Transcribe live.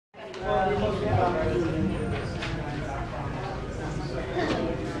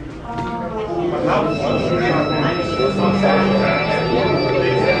Okay,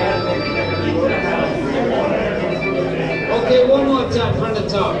 one more time from the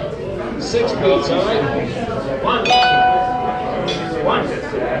top. 6 beats, all right? 1. 1.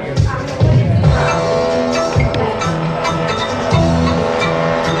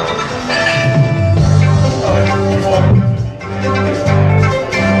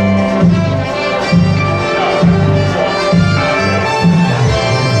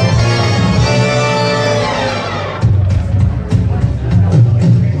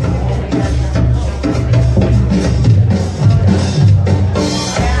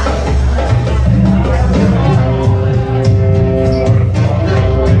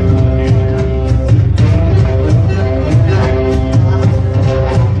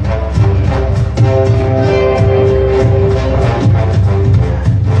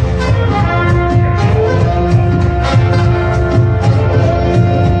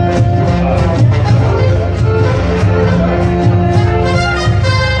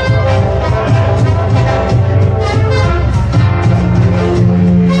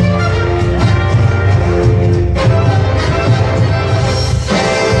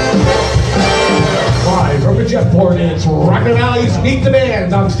 Jetport, it's Rocket Valley's Meet the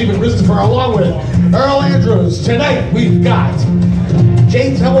Band. I'm Stephen Christopher along with Earl Andrews. Tonight we've got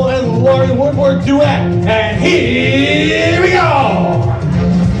Hummel and Woodward Duet. And here we go!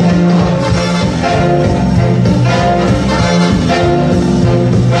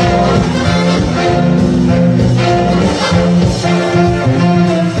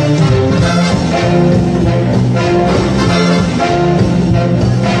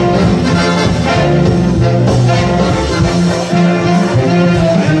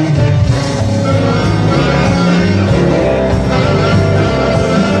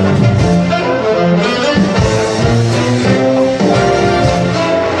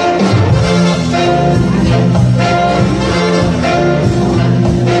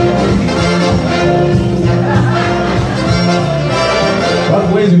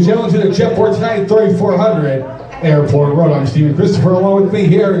 Ladies and gentlemen, to the Jetport tonight, 3400 Airport Road. I'm Stephen Christopher. Along with me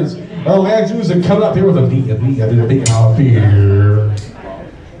here is Earl Andrews, and coming up here with a beat up here.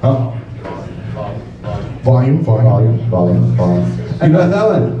 Volume. And Bethe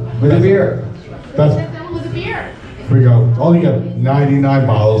Ellyn with a beer. Bethe Ellyn with a beer. Here we go. Only got 99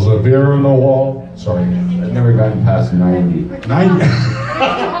 bottles of beer on the wall. Sorry. I've never gotten past 90. 90? Too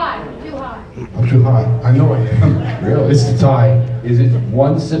hot. I'm too hot. I know I am. Really? It's the tie. Is it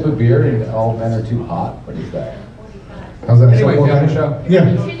one sip of beer and all men are too hot? What is that? How's that? Anyway, fan the show?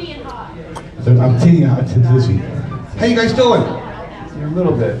 Yeah. Tinny and hot. I'm tinny hot to dizzy. How you guys doing? A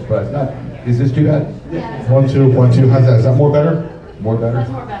little bit, but not. Is this too bad? Yes. 1, 2, 1, 2. How's that? Is that more better? More better? That's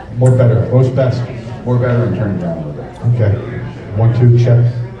more better. More better. Most best. More better and turn it down a little bit. Okay. 1, 2, check.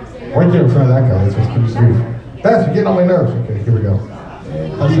 Right there in front of that guy. That's what's keeping me brief. That's getting on my nerves. Okay, here we go.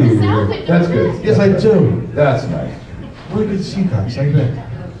 How's you? That's good. Yes, I do. That's nice. Really good to see you guys. How you been?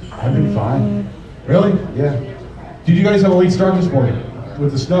 I've been fine. Really? Yeah. Did you guys have a late start this morning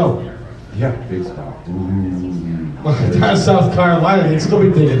with the snow? Yeah, big snow. That's South Carolina. It's still be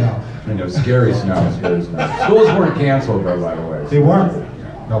digging out. I know, scary snow. Schools weren't canceled though, by the way. They weren't?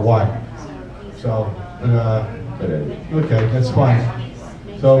 No, why? So, okay, that's fine.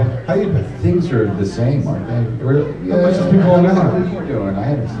 So, how you been? Things are the same, aren't they? How much has been going on? How are you doing? I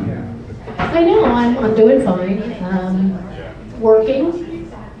haven't seen you. I know, I'm doing fine. Working.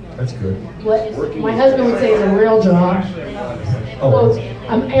 That's good. What my husband would say is a real job. Quotes,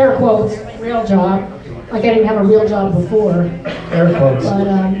 air quotes, real job. Like I didn't have a real job before. Air quotes. But,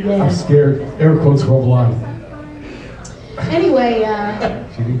 yeah. I'm scared. Air quotes roll blind. Anyway,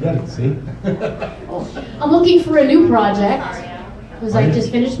 She didn't get it, see? I'm looking for a new project. Because I just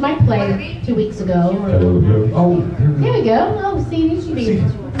finished my play 2 weeks ago. Oh, There we go. Oh, see, you should be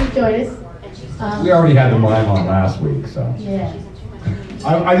join us. We already had the mime on last week, so. Yeah.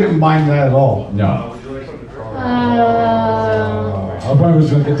 I didn't mind that at all. No. I probably was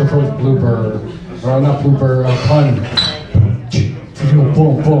going to get the first blooper, or not blooper, pun.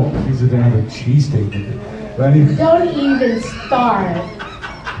 Boom, boom. He's a damn cheesesteak. Don't even start.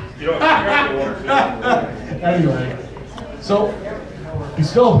 Anyway, so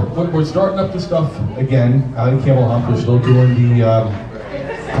we're starting up the stuff again. Out in Camel Hump, we're still doing the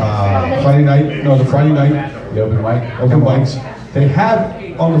Friday night. No, the Friday night. The open mic. Open mics. They have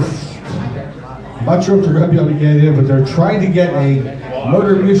on the. I'm not sure if they're going to be able to get in, but they're trying to get a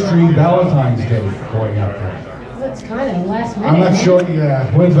murder mystery Valentine's Day going out there. That's kind of last minute. I'm not sure.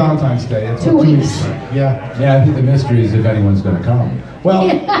 Yeah, when's Valentine's Day? It's 2 weeks. Yeah. Yeah, I think the mystery is if anyone's going to come. Well,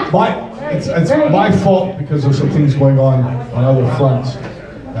 it's my fault because there's some things going on other fronts.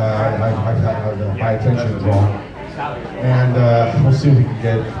 I've had my attention drawn. And we'll see if we can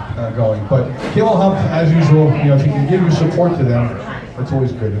get going. But Hummel Hump, as usual, you know, if you can give your support to them, it's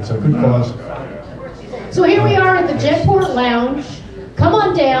always good. It's a good cause. So here we are at the Jetport Lounge. Come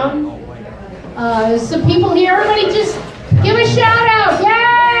on down. Some people here. Everybody just give a shout out.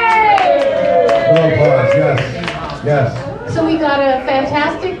 Yay! Good applause, yes. Yes. So we got a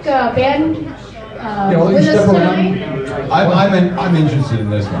fantastic band with us tonight. I'm interested in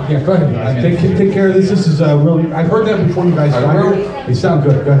this one. Yeah, go ahead. Take care of this. This is really, I've heard that before you guys got here. They sound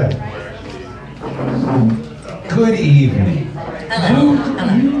good. Go ahead. Good evening. Hello.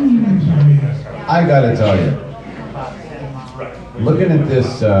 I gotta tell you, looking at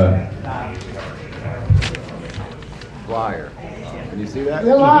this flyer, can you see that?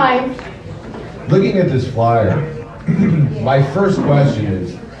 You're live. Looking at this flyer, my first question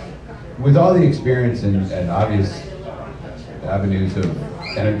is, with all the experience and obvious avenues of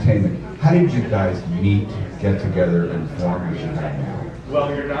entertainment, how did you guys meet, get together, and form what you have now?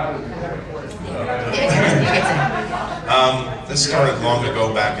 Well, you're not. This started long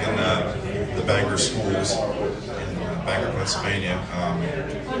ago back in the Bangor schools in Bangor, Pennsylvania.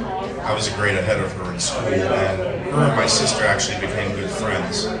 I was a grade ahead of her in school, and her and my sister actually became good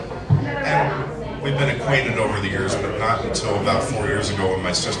friends. And we've been acquainted over the years, but not until about 4 years ago when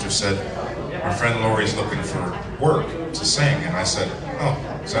my sister said, "My friend Lori's looking for work to sing." And I said, "Oh,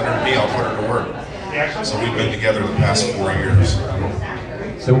 send her to me, I'll put her to work." So we've been together the past 4 years.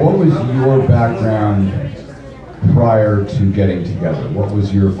 So what was your background prior to getting together? What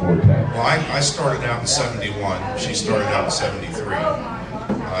was your forte? Well, I started out in '71. She started out in '73.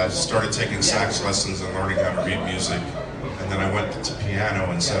 I started taking sax lessons and learning how to read music. And then I went to piano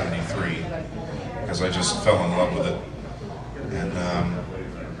in '73 because I just fell in love with it. And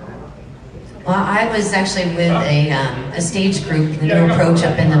Well, I was actually with a stage group, the New Approach,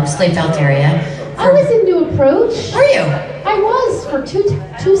 up in the Slayfelt area. I was in New Approach. Were you? I was for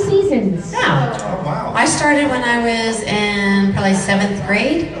two seasons. Yeah. oh wow! I started when I was in probably 7th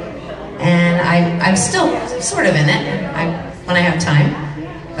grade, and I'm still sort of in it when I have time.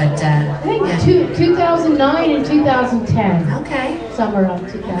 But I think yeah. 2009 and 2010. Okay. Somewhere around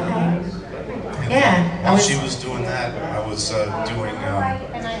 2009. Yeah. While she was doing that, I was doing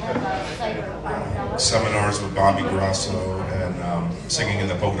seminars with Bobby Grasso and singing in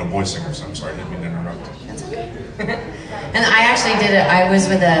the Pocono Boy Singers. I'm sorry, I didn't mean to interrupt. That's okay. And I actually did it. I was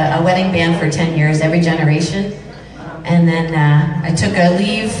with a wedding band for 10 years, Every Generation. And then I took a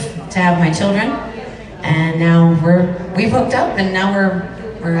leave to have my children. And now we've hooked up, and now we're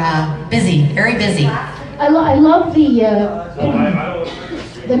busy, very busy. I love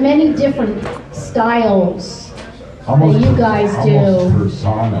the many different styles that you guys do. Almost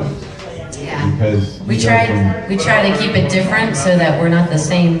personas. Yeah. Because We try to keep it different so that we're not the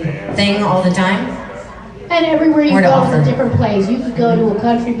same thing all the time. And everywhere you More to go is offer. a different place. You could go to a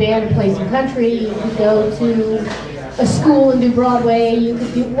country band and play some country. You could go to a school and do Broadway. You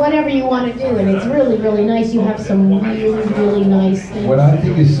could do whatever you want to do, and it's really, really nice. You have some really nice things. What I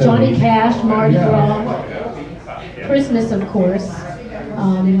think is so Johnny neat- Cash, Mardi Yeah. Gras, Christmas, of course,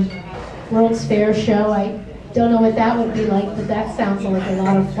 World's Fair show. I don't know what that would be like, but that sounds like a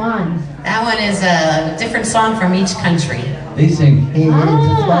lot of fun. That one is a different song from each country. They sing, "It's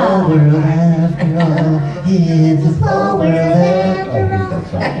a small world after all, it's a small world after all." I hate that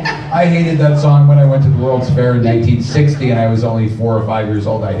song. I hated that song when I went to the World's Fair in 1960 and I was only 4 or 5 years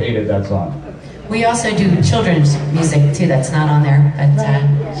old. I hated that song. We also do children's music too. That's not on there,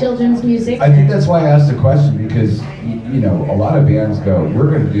 but Children's music. I think that's why I asked the question, because, you know, a lot of bands go, we're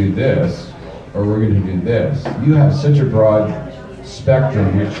going to do this, or we're going to do this. You have such a broad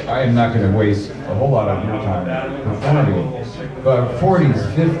spectrum, which I am not going to waste a whole lot of your time performing. But 40s,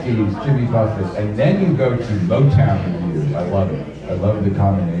 50s, Jimmy Buffett, and then you go to Motown review. I love it. I love the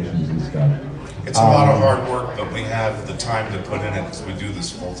combinations and stuff. It's a lot of hard work, but we have the time to put in it because we do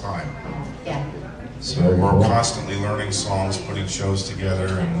this full time. yeah. So we're constantly learning songs, putting shows together,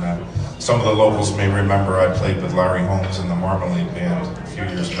 and some of the locals may remember I played with Larry Holmes in the Marmalade Band a few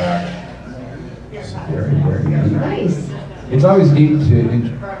years back. Very, very neat. Nice. It's always neat to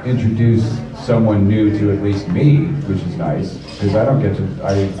introduce someone new to at least me, which is nice, because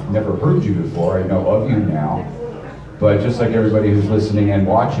I've never heard you before. I know of you now, but just like everybody who's listening and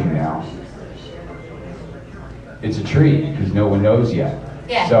watching now, it's a treat because no one knows yet.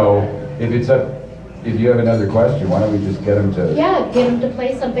 Yeah. So if you have another question, why don't we just get them to? Yeah, get them to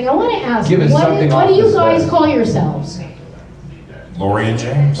play something. I want to ask, Give us what something do off you this guys list. call yourselves? Lori and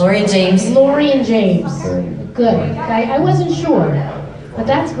James. Lori and James. Lori and James. Very good. Good. I wasn't sure. But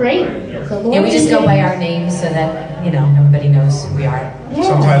that's great. So Lori, Yeah, we just go by our names so that, you know, everybody knows who we are. Yeah,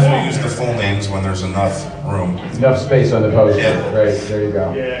 Sometimes yeah. we use the full names when there's enough room. Enough space on the poster. Yeah. Right, there you go.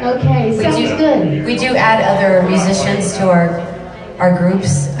 Okay, We sounds do, good. we do add other musicians to our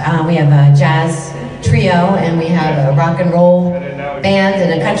groups. We have a jazz trio, and we have a rock and roll band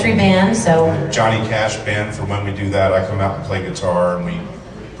and a country band. So Johnny Cash band, for when we do that, I come out and play guitar and we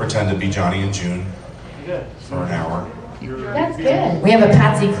pretend to be Johnny and June for an hour. That's good. we have a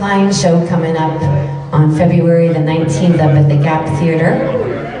Patsy Cline show coming up on February the 19th up at the Gap Theater.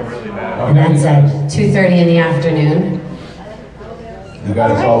 And that's at 2:30 in the afternoon. You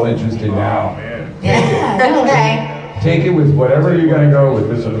got us all interested now. Yeah. Okay. Take it with whatever you're going to go with.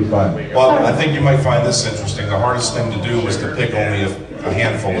 This will be fun. Well, I think you might find this interesting. The hardest thing to do was to pick only a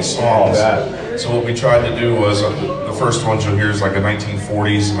handful of songs. So what we tried to do was, the first ones you'll hear is like a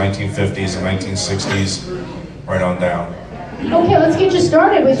 1940s, 1950s, and 1960s, right on down. Okay, let's get you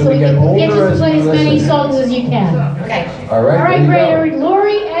started with So so we we get can get you older to as play we as many listen. songs as you can. Okay. All right, All right, there you great.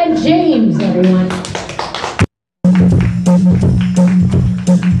 Lori and James, everyone.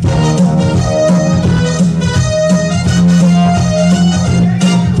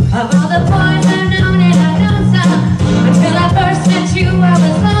 Of all the boys I've known and I've known some, until I first met you I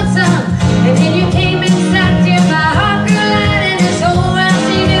was lonesome. And then you came and sat in my heart grew light, and this whole world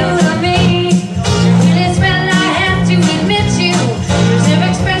seemed new to me. Till it's when I have to admit you, preserve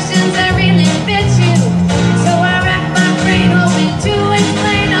expressions that really fit you. So I rack my brain hoping to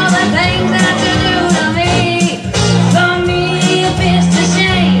explain all the things that you do to me. For me if it's a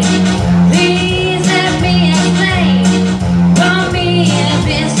shame, please let me explain. For me if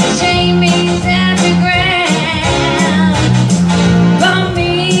it's a shame means that you're grand. For me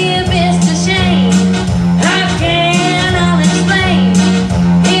if it's a shame, I cannot explain.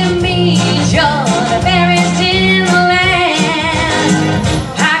 It means you're the fairest in the land.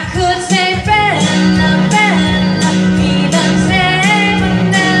 I could say Bella, Bella, even say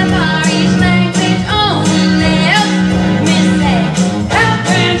whatever each language only helps me say. How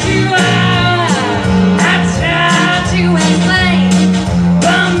can you I try to explain.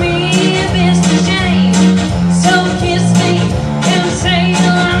 For me if it's a shame, so kiss me and say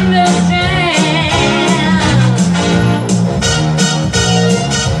you'll understand.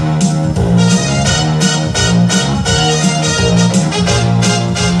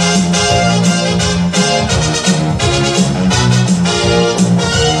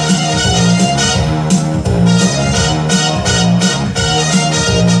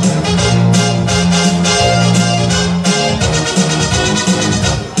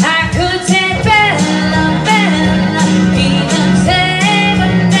 I could say Bella, Bella, even say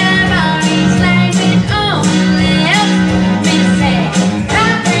whatever each language only helps me say. How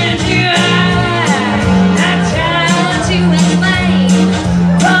can you I try to explain.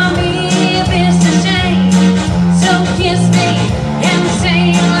 For me if it's a shame, so kiss me and say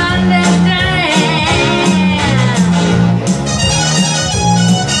you'll understand.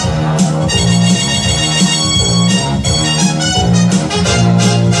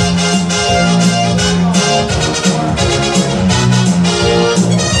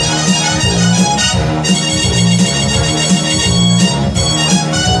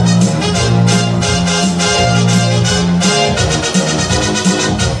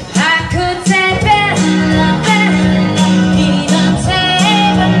 I could say Bella, Bella, even say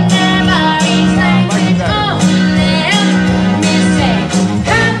whatever each language only helps me say.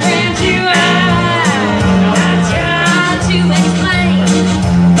 How can you I try to explain.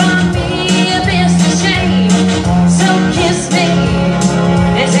 For me if it's a shame, so kiss me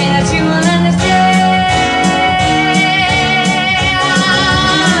and say that you will understand.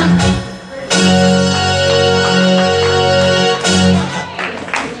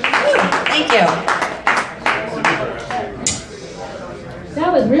 Thank you.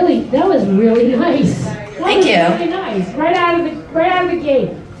 That was really nice. Thank you. Really nice. Right out of the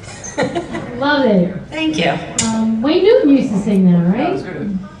gate. Love it. Thank you. Wayne Newton used to sing that, right?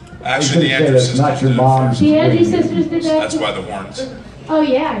 Actually, the Say Andrews that's sisters not your did it mom's. The Andrew Wayne. sisters did that. That's why the horns. Oh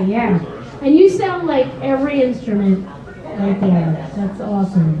yeah, yeah. And you sound like every instrument right there. That's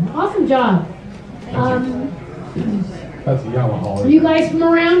awesome. Awesome job. That's a Yamaha. Are you guys from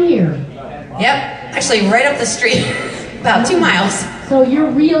around here? Yep. Actually, right up the street, about 2 miles. So you're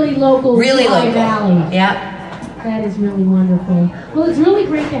really local Really to High local. Valley. Yep. That is really wonderful. Well, it's really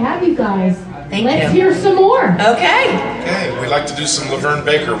great to have you guys. Thank Let's you. hear some more. Okay. Okay, we like to do some Laverne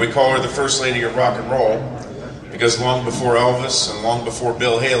Baker. We call her the first lady of rock and roll because long before Elvis and long before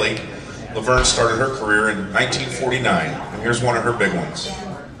Bill Haley, Laverne started her career in 1949. And here's one of her big ones.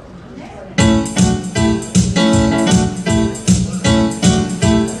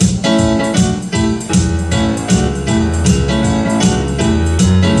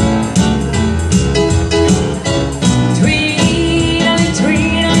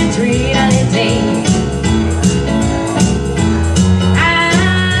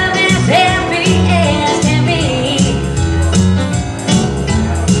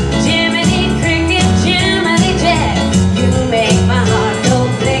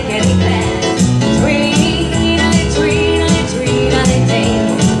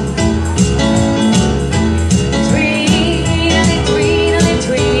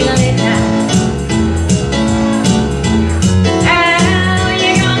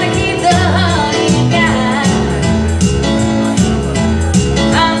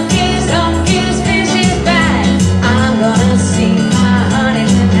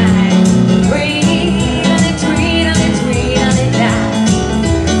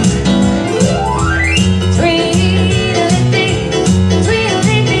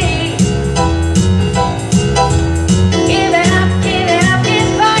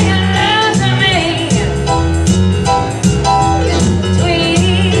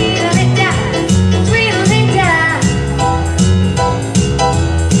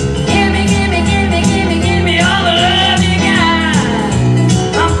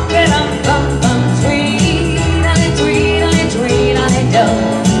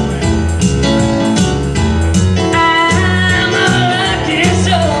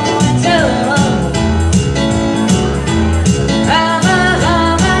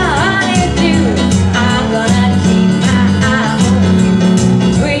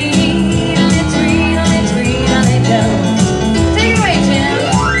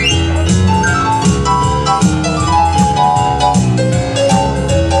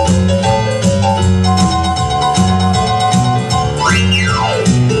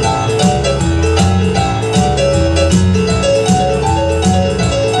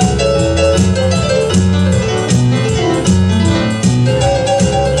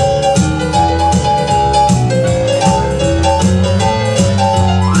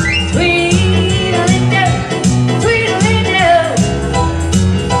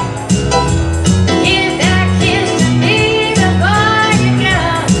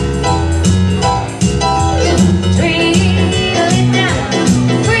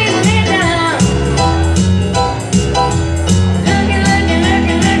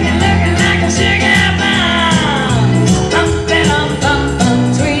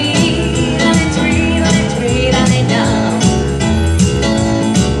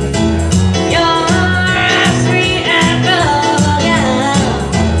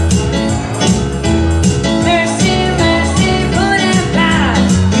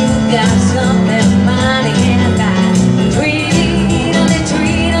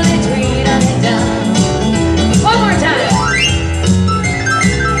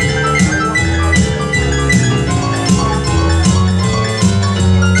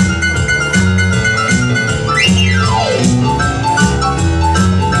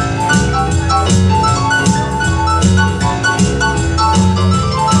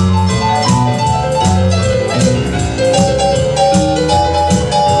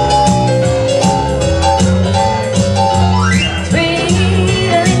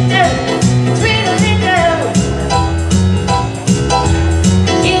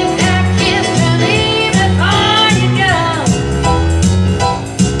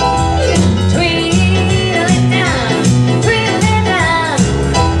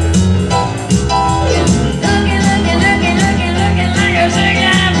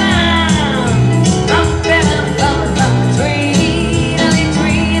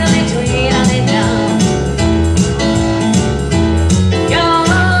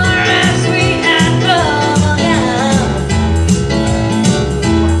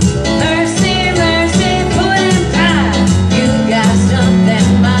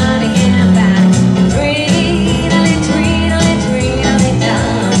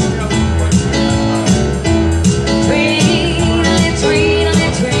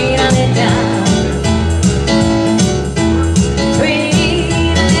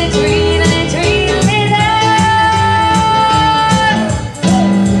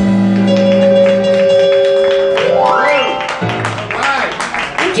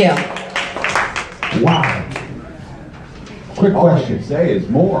 you. Wow. Quick All I question. can say is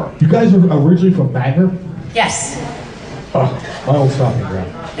more. You guys are originally from Bangor? Yes. My old stomping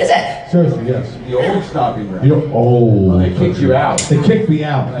ground. Is it? Seriously, yes. The old stopping ground. They kicked you out. They kicked me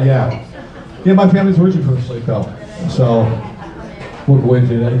out, yeah. Yeah, my family's originally from Slackwell. So, we'll go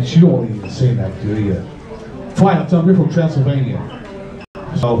into that. You don't want to say that, do you? Fine, I'm from Transylvania.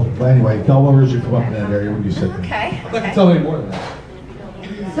 So, but anyway, tell what originally from up in that area when you said that. Okay. Tell me more than that.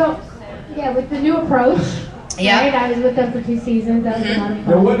 So, yeah, with the new approach, Yeah. right? I was with them for 2 seasons. That was a lot of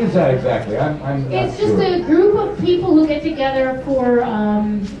Now, fun. what is that exactly? I'm not It's just sure. a group of people who get together for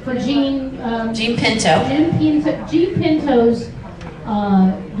Gene. Gene Pinto. Gene Pinto's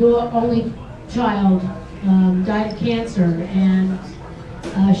only child died of cancer, and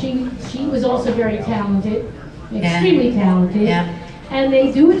she was also very talented, extremely talented. Yeah. And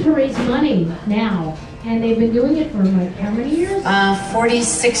they do it to raise money now, and they've been doing it for like how many years?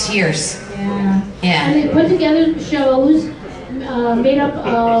 46 years. Yeah. Yeah. And they put together shows made up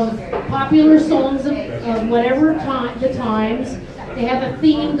of popular songs of whatever the times. They have a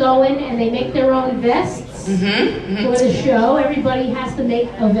theme going, and they make their own vests for the show. Everybody has to make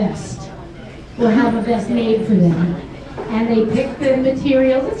a vest or have a vest made for them. And they pick the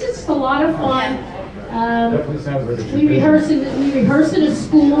materials. It's just a lot of fun. Definitely sounds like a We rehearse in a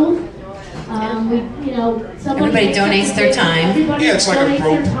school. Everybody donates their time. Everybody Yeah, it's like a donates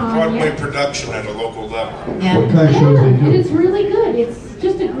their time, Broadway yeah. production at a local level. Yeah. What kind of shows Yeah, they and do? it's really good. It's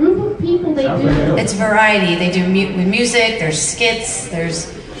just a group of people. They Sounds do. like it. It's variety. They do music. There's skits.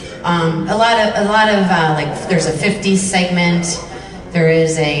 There's a lot of like. There's a 50s segment. There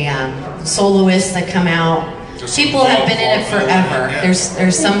is a soloist that come out. Just People have been in it forever. Yeah.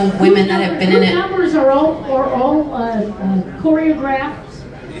 There's some women that have been in The it. numbers are all choreographed.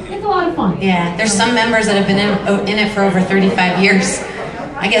 It's a lot of fun. Yeah, there's some members that have been in it for over 35 years.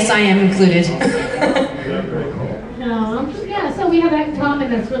 I guess I am included. Yeah, so we have that in common.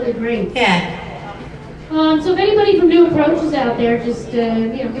 That's really great. Yeah. So if anybody from New Approach is out there, just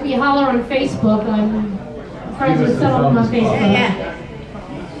give me a holler on Facebook. I'm friends with some of them on Facebook. Yeah.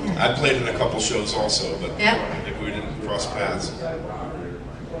 I played in a couple shows also, but Yep. maybe we didn't cross paths.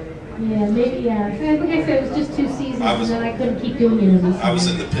 Yeah, maybe, yeah. Like I said, it was just 2 seasons, I was- and then I couldn't keep doing it every season. I was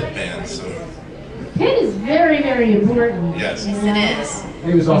in the pit band, so Pit is very, very important. yes. Yes, it is.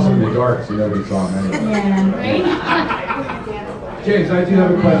 He was also in the dark, so nobody saw him anyway. Yeah, right? James, I do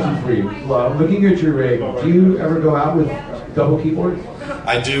have a question for you. Looking at your rig, do you ever go out with double keyboards?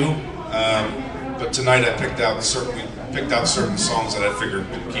 I do, but tonight I picked out certain songs that I figured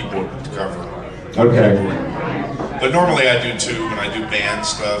the keyboard would cover. Okay. But normally I do two when I do band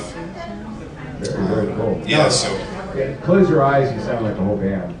stuff. Very, very cool. Yeah, so Yeah, close your eyes, you sound like a whole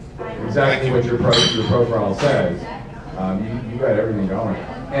band. Exactly what your profile says. You got everything going.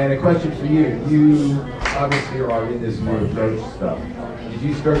 And a question for you. You obviously are in this new approach stuff. Did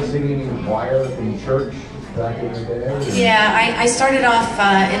you start singing in choir in church back in the day? Or? Yeah, I started off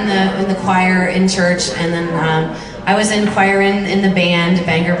in the choir in church, and then I was in choir in the band,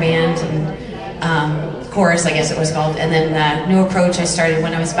 Bangor band, and chorus, I guess it was called. And then New Approach I started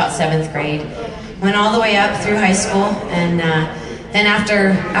when I was about 7th grade. Went all the way up through high school, and then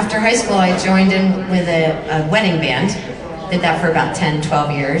after high school I joined in with a wedding band. Did that for about 10,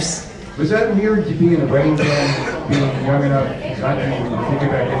 12 years. Was that weird to be in a wedding band, being young enough not to even think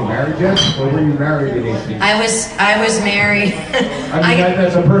about getting married yet? Or were you married at 18? I was married.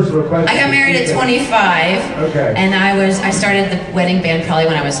 That's a personal question. I got married at 25. Okay. And I started the wedding band probably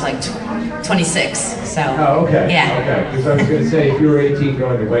when I was like 26. So. Oh, okay. Yeah. Okay. Because I was going to say, if you were 18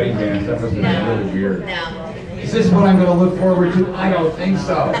 going to wedding bands, that must have been really weird. No. Is this what I'm going to look forward to? I don't think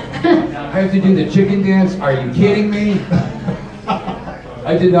so. I have to do the chicken dance? Are you kidding me?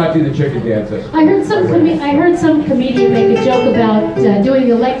 I did not do the chicken dance. I heard some comedian make a joke about doing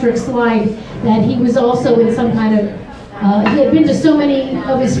the electric slide, that he was also in some kind of, he had been to so many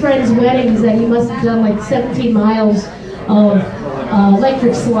of his friends' weddings that he must have done like 17 miles of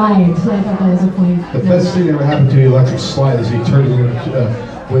electric slide. So I thought that was a funny. The best thing that ever happened to the electric slide is he turned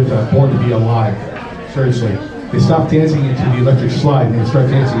it with Born to Be Alive. Seriously. They stopped dancing into the electric slide and they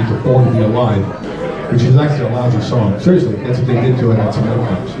started dancing into Born to Be Alive, which is actually a lousy song. Seriously, that's what they did to it at some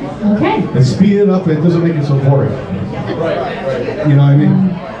nightclubs. Okay. And speed it up and it doesn't make it so boring. Right. You know what I mean?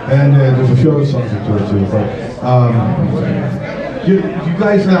 And there's a few other songs that do it too. But you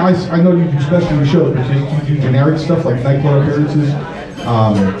guys, I know you do specialty shows, but you do generic stuff like nightclub appearances.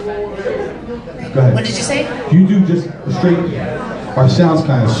 Go ahead. What did you say? You do just straight. Our sound's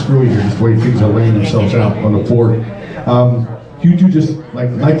kind of screwy here, just the way things are laying themselves out on the board. you do just like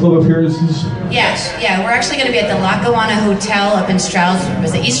nightclub appearances? Yes, yeah, we're actually going to be at the Lackawanna Hotel up in Stroudsburg.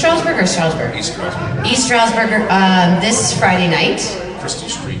 Was it East Stroudsburg or Stroudsburg? East Stroudsburg. East Stroudsburg this Friday night. Crystal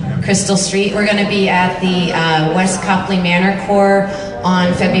Street. Yeah. Crystal Street. We're going to be at the West Copley Manor Corps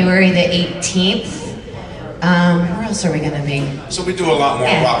on February the 18th. Where else are we going to be? So we do a lot more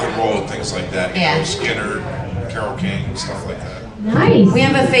rock and roll and things like that. You Yeah. know, Skinner, Carole King, stuff like that. Nice. We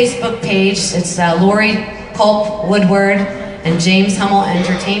have a Facebook page. It's Lori Pulp Woodward and James Hummel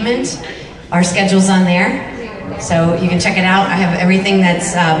Entertainment. Our schedule's on there, so you can check it out. I have everything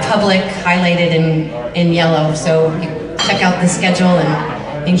that's public highlighted in yellow, so you check out the schedule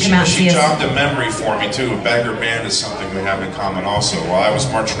and you can come out and see us. She jogged a memory for me too. A Bagger Band is something we have in common also. While I was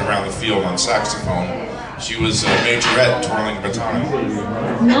marching around the field on saxophone, she was a majorette twirling a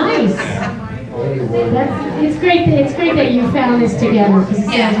baton. Nice. Yeah. It's great. It's great that you found this together because it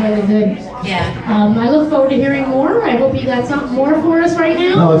sounds really good. Yeah. I look forward to hearing more. I hope you got something more for us right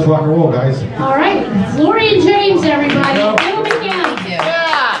now. No, let's rock and roll, guys. All right, it's Lori and James, everybody. Little Big Al. Thank you.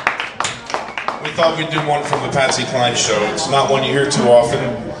 We thought we'd do one from the Patsy Cline show. It's not one you hear too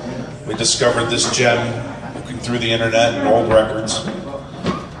often. We discovered this gem looking through the internet and old records.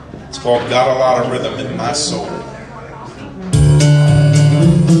 It's called Got a Lot of Rhythm in My Soul.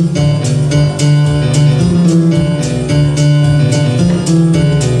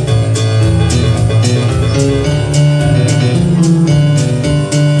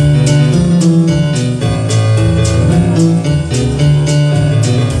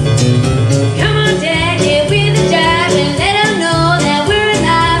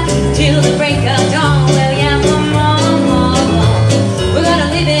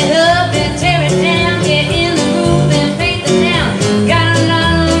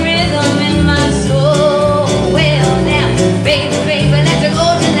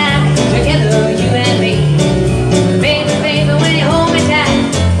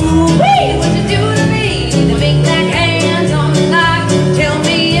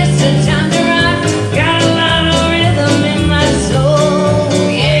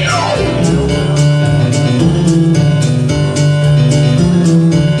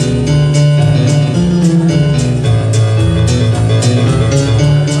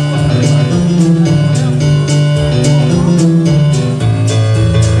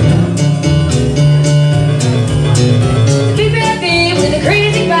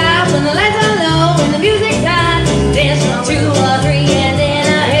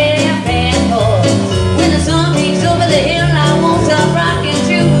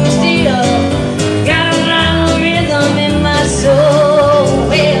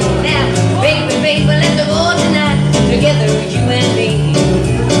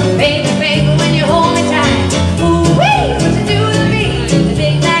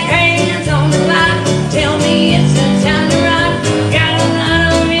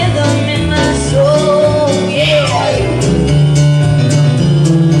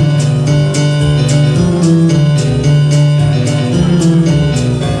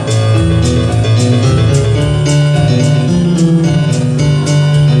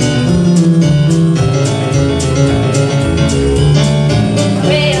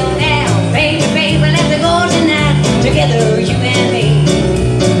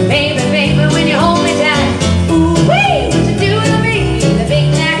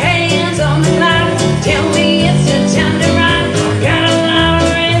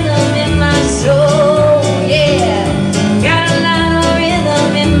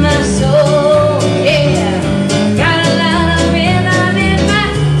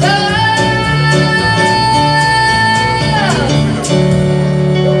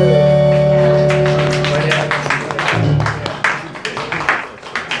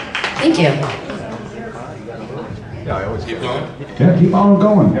 Yeah, keep on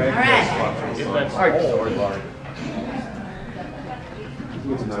going. All right.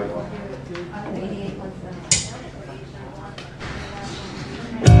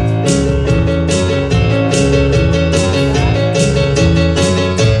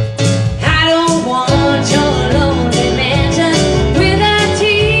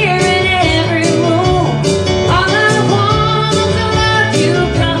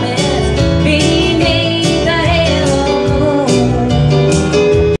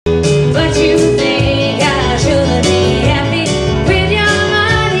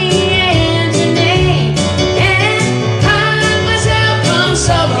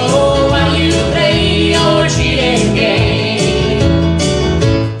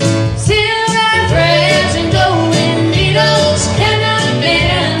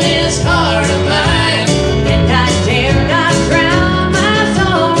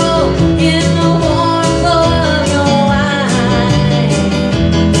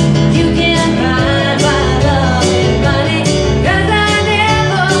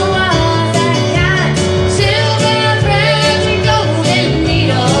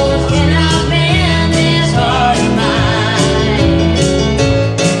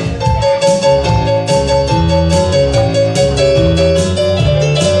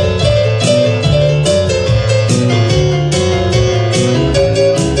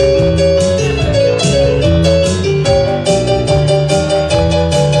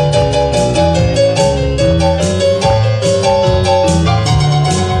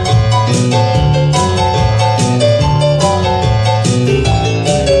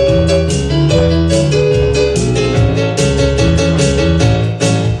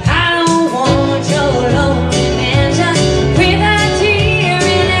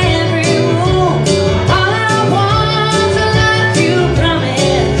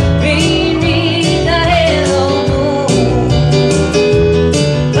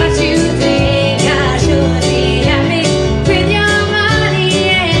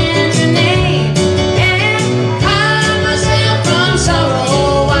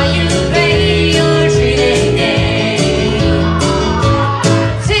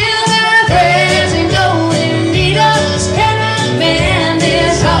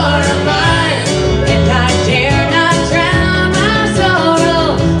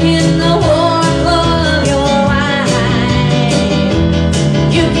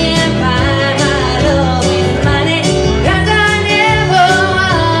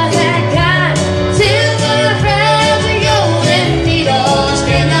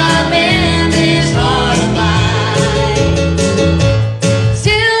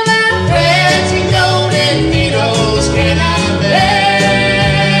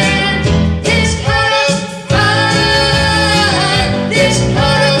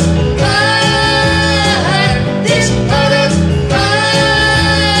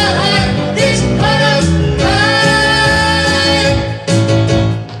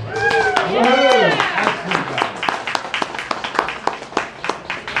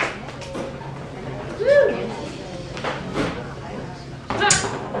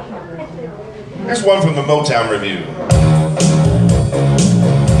 Motown Review.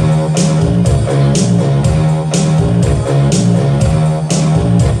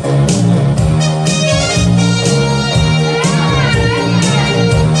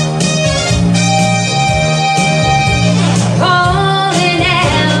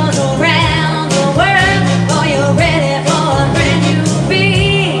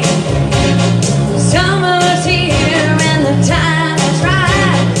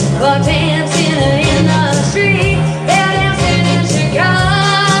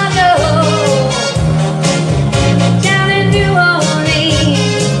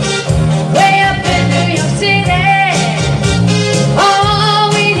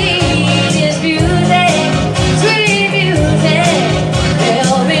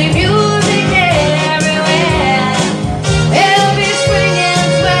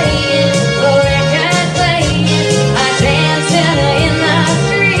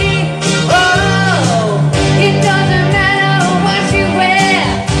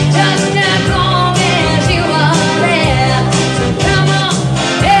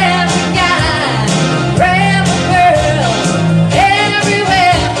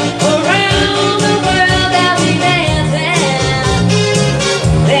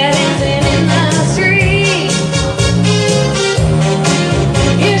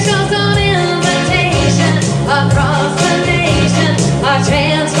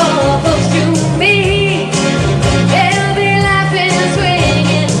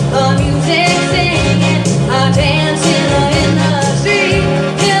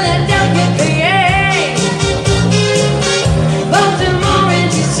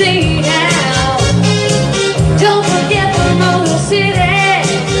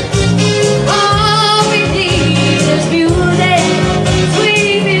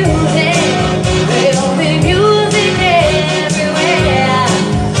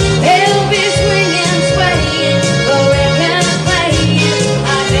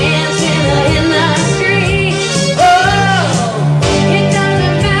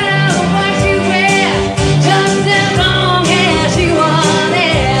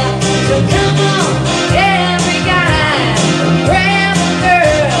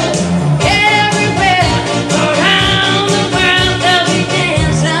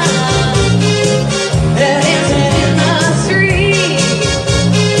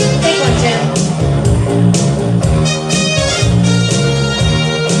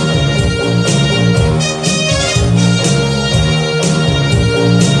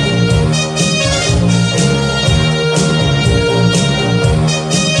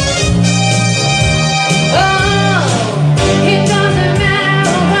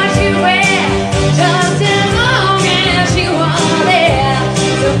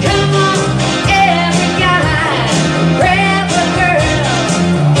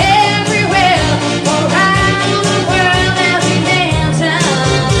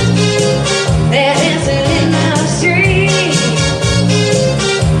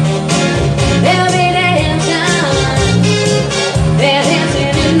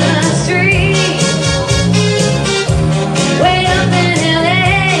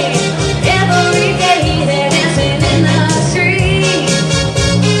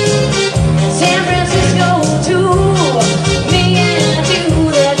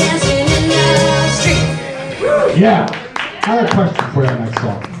 Yeah, I have a question for you on that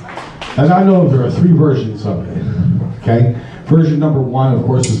song. And I know there are 3 versions of it, okay? Version number 1, of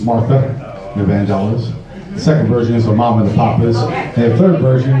course, is Martha, the Vandellas. The second version is the Mom and the Papas. And the third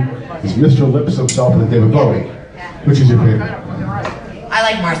version is Mr. Lips himself and David Bowie. Which is your favorite? I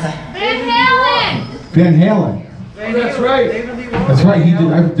like Martha. Van Halen! Van Halen. Oh, that's right. That's right, he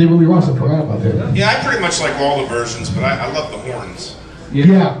did. David Lee Ross, I forgot about that. Yeah, I pretty much like all the versions, but I love the horns.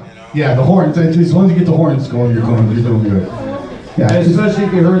 Yeah, the horns. As long as you get the horns going, you're doing good. Yeah, Especially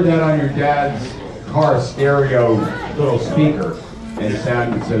if you heard that on your dad's car stereo little speaker and it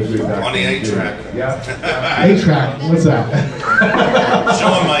sounded so good back On the then, too. 8-track. Yeah. 8-track, what's that?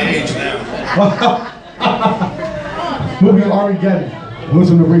 Showing my age now. Movie Armageddon. Who's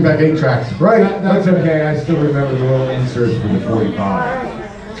going to bring back 8-tracks? Right. That's okay. I still remember the little inserts for the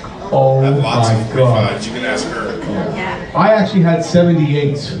 45. Oh I have lots my of God. 45s. You can ask her. Yeah. I actually had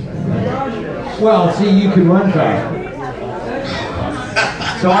 78s. Well, see, you can run faster.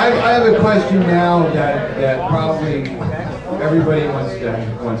 So I have a question now that probably everybody wants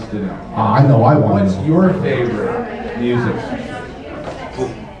to know. I know I want What's to know. your favorite music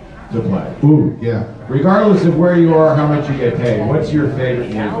to play? Ooh, yeah. Regardless of where you are, how much you get paid, what's your favorite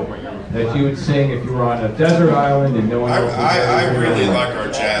music that you would sing if you were on a desert island and no one else was there? I really like our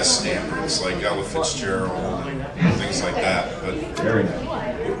jazz standards, like Ella Fitzgerald and things like that. But Very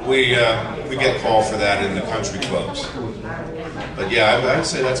nice. we get called for that in the country clubs. But yeah, I'd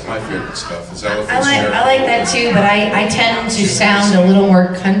say that's my favorite stuff. Is I like that too, but I tend to sound a little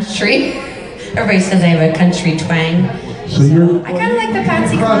more country. Everybody says I have a country twang. So you're. I kind of like the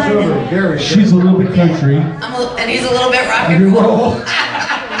Patsy Cline. She's a little bit country. And he's a little bit rock and roll.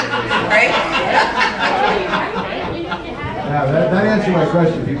 Right? Yeah, that answered my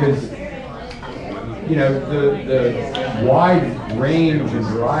question because, you know, the wide range and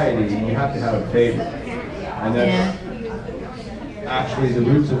variety, you have to have a favorite. And that's actually the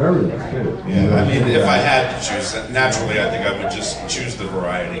roots of everything, too. Yeah, I mean, if I had to choose, naturally I think I would just choose the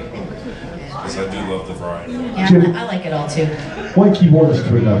variety. Because I do love the variety. Yeah, I like it all too. One keyboardist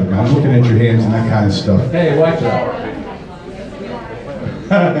to another. I'm looking at your hands and that kind of stuff. Hey, watch out.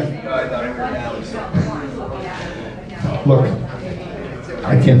 Look,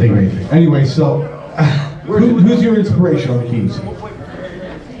 I can't think of anything. Anyway, so who's your inspiration on the keys?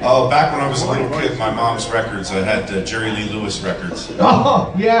 Back when I was a little kid, my mom's records, I had Jerry Lee Lewis records.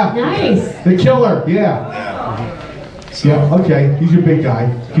 Oh, yeah. Nice. The Killer, yeah. Yeah. So, yeah, okay. He's your big guy.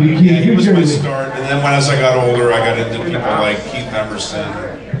 He was my start. And then as I got older, I got into people like Keith Emerson,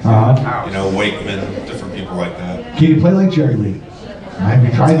 you know, Wakeman, different people like that. Can you play like Jerry Lee? Have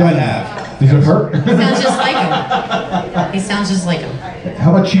you tried that? I have. Does it hurt? He sounds just like him. He sounds just like him.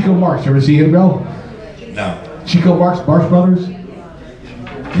 How about Chico Marx? You ever see him, Bill? No. Chico Marx, Marx Brothers? You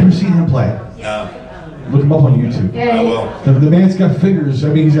ever seen him play? No. Look him up on YouTube. I will. The man's got fingers. I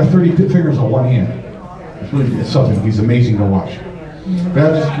mean, he's got 30 fingers on one hand. It's something. He's amazing to watch. But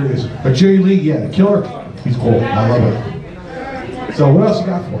I'm just curious. But Jerry Lee, yeah, the Killer, he's cool. I love it. So what else you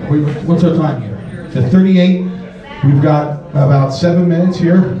got for me? What's our time here? It's 38. We've got about 7 minutes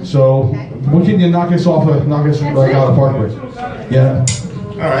here. So what can you knock us out of the park with? Yeah.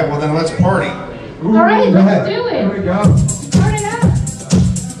 All right. Well, then let's party. All right, let's do it. Here we go. Start it up.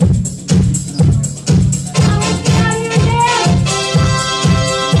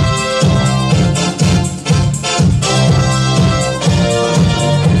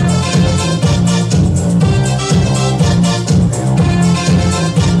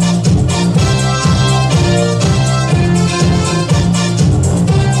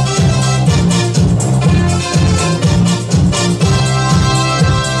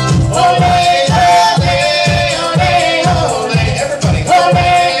 Ole, ole, ole, ole.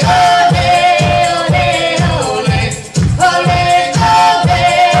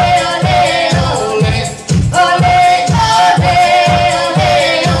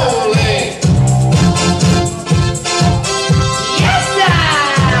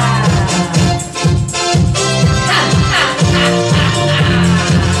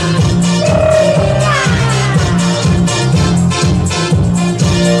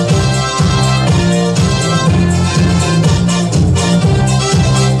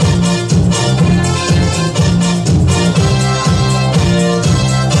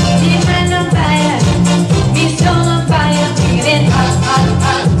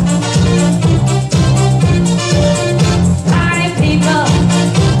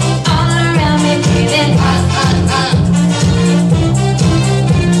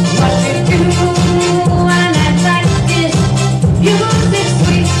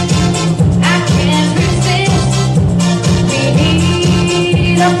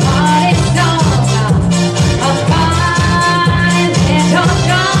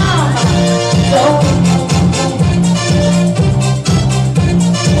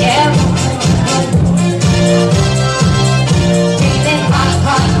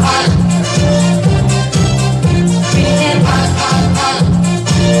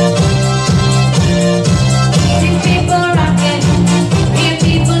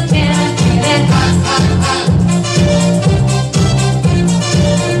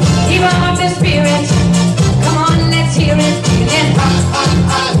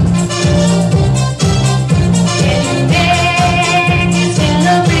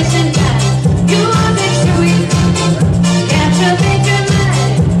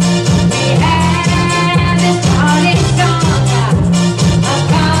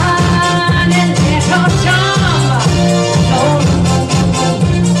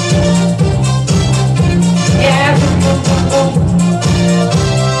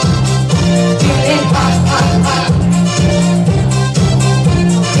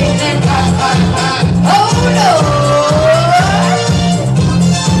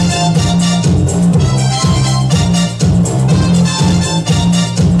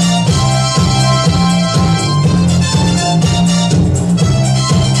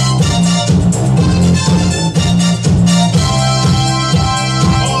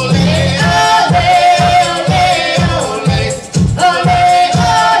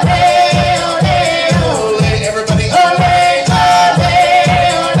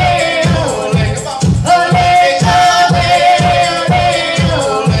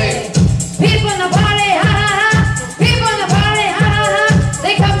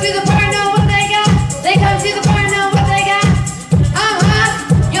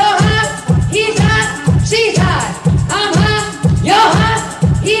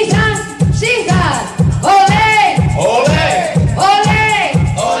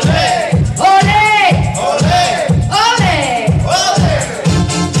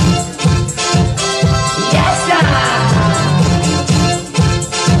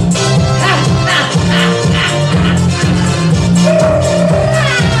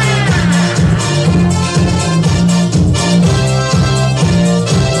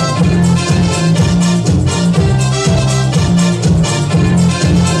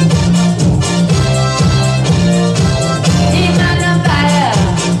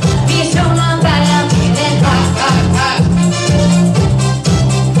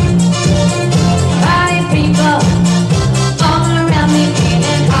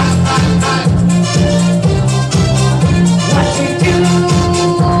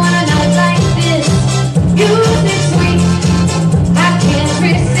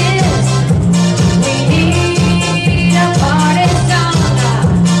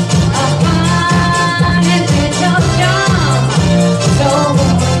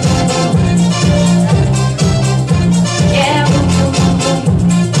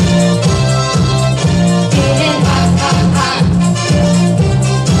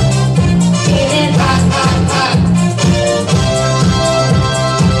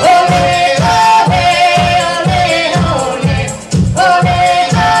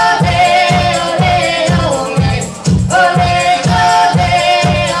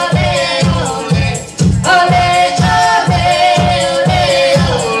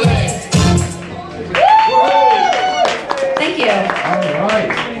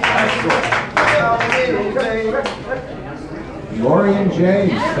 Lori and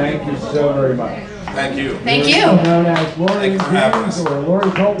James, thank you so very much. Thank you. Thank you. Known as Lori Thank you and for having James, us. or Lori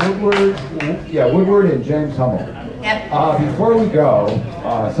Woodward, Woodward and James Hummel. Yep. Before we go,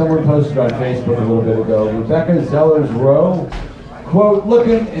 someone posted on Facebook a little bit ago, Rebecca Zeller's row, quote,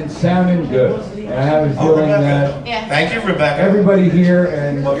 looking and sounding good. And I have a feeling that Yeah. Thank you, Rebecca. everybody here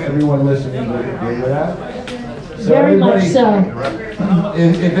and everyone listening would agree with that. So Very much so.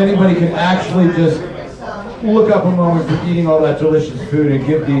 If anybody can actually just look up a moment for eating all that delicious food and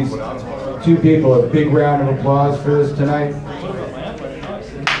give these two people a big round of applause for this tonight.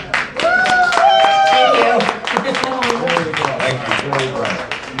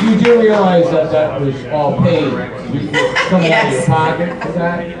 You do realize that that was all paid. You coming out of your pocket for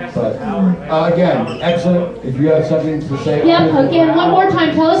that. But again, excellent. If you have something to say. Yep, again, one more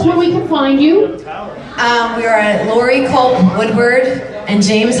time, tell us where we can find you. We are at Lori Culp Woodward and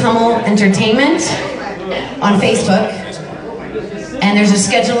James Hummel Entertainment on Facebook. And there's a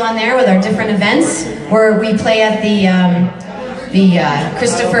schedule on there with our different events where we play at the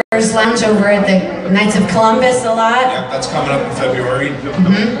Christopher's Lounge over at the Knights of Columbus a lot. Yeah, that's coming up in February.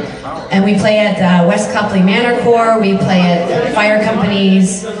 And we play at West Copley Manor Corps, we play at fire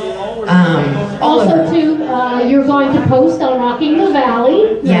companies, all Also, over. too, you're going to post on Rocking the Valley,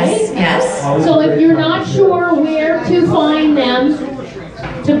 right? Yes, yes. So if you're not sure where to find them,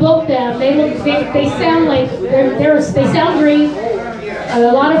 to book them, they sound like they sound great,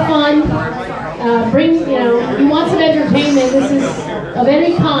 a lot of fun. You want some entertainment. This is of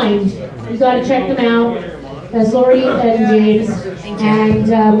any kind. You got to check them out. That's Lori and James, and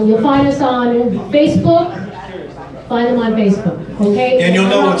you'll find us on Facebook. Find them on Facebook, okay? And you'll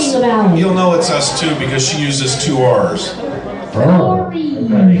Rocking know it's us too because she uses 2 R's. Lori.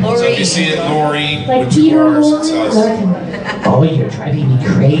 So if you see it, Lori Like with 2 Peter R's, Lori. it's us. Oh, you're driving me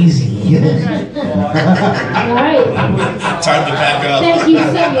crazy. All right. Time to pack up. Thank you so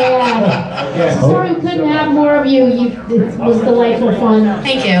much. Sorry we couldn't have more of you. It was delightful fun.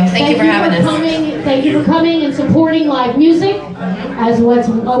 Thank you. Thank you for having us. Thank you for coming and supporting live music. As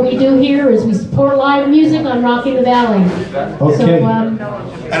what we do here is we support live music on Rocking the Valley. Okay. So,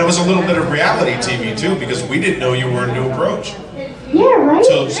 And it was a little bit of reality TV too because we didn't know you were a new approach. yeah, right?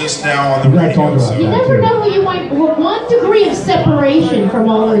 So just now on the We gotta talk radio. about You So. never know who you might, 1 degree of separation from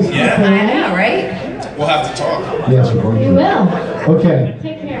all those people, Yeah. I right? know, right? We'll have to talk. Yes, we're going You to. will. Okay.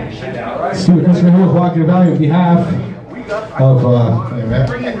 Take care. Steve Christopher here with Rocking the Valley on behalf of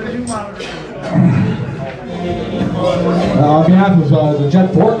the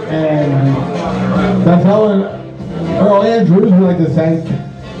Jetport and Bethe and Earl Andrews, we'd like to thank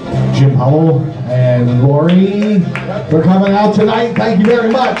Jim Hummel and Lori for coming out tonight. Thank you very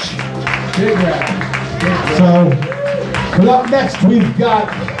much. Big round. So up next we've got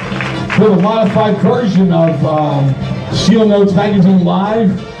a modified version of Seal Notes Magazine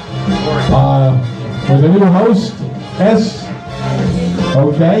Live with a new host, S.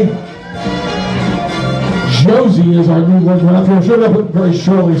 Okay. Josie is our new one. We're not going to show up very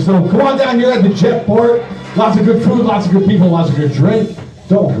shortly. So come on down here at the Jetport. Lots of good food, lots of good people, lots of good drink.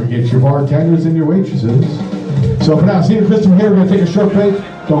 Don't forget your bartenders and your waitresses. So for now, Steve Christopher here. We're going to take a short break.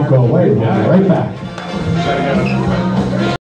 Don't go away. We'll be right back.